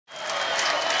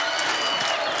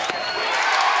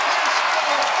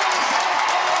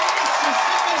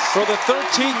For the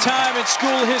 13th time in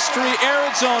school history,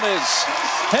 Arizona's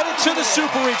headed to the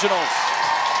Super Regionals.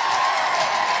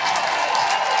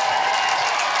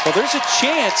 Well, there's a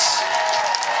chance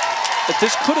that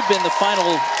this could have been the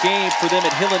final game for them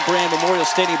at Hillenbrand Memorial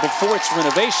Stadium before its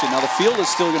renovation. Now, the field is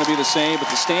still going to be the same,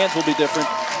 but the stands will be different.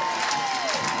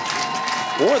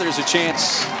 Or there's a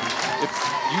chance if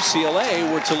UCLA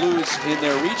were to lose in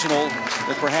their regional,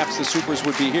 that perhaps the Supers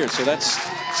would be here. So that's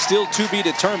still to be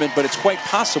determined, but it's quite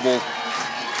possible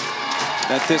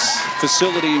that this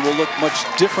facility will look much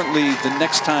differently the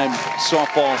next time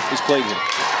softball is played here.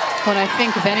 Well, I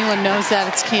think if anyone knows that,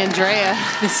 it's Candrea.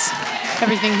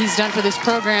 Everything he's done for this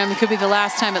program, it could be the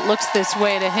last time it looks this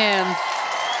way to him.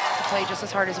 To play just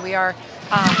as hard as we are.